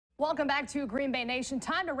Welcome back to Green Bay Nation.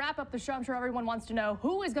 Time to wrap up the show. I'm sure everyone wants to know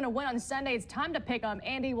who is going to win on Sunday. It's time to pick them.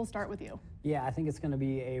 Andy, we'll start with you. Yeah, I think it's going to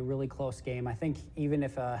be a really close game. I think even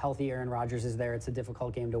if a healthy Aaron Rodgers is there, it's a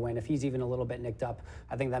difficult game to win. If he's even a little bit nicked up,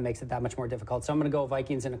 I think that makes it that much more difficult. So I'm going to go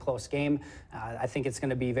Vikings in a close game. I think it's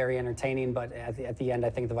going to be very entertaining, but at the end,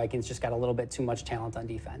 I think the Vikings just got a little bit too much talent on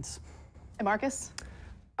defense. And Marcus?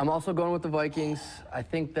 I'm also going with the Vikings. I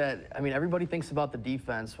think that, everybody thinks about the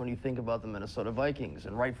defense when you think about the Minnesota Vikings,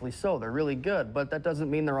 and rightfully so. They're really good, but that doesn't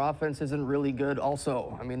mean their offense isn't really good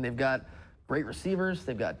also. They've got great receivers.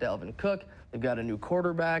 They've got Dalvin Cook. They've got a new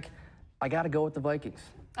quarterback. I got to go with the Vikings.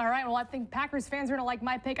 All right, well, I think Packers fans are going to like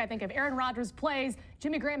my pick. I think if Aaron Rodgers plays,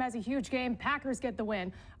 Jimmy Graham has a huge game, Packers get the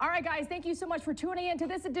win. All right, guys, thank you so much for tuning in to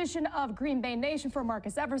this edition of Green Bay Nation. For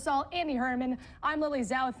Marcus Eversole, Andy Herman, I'm Lily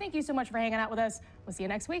Zhao. Thank you so much for hanging out with us. We'll see you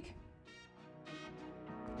next week.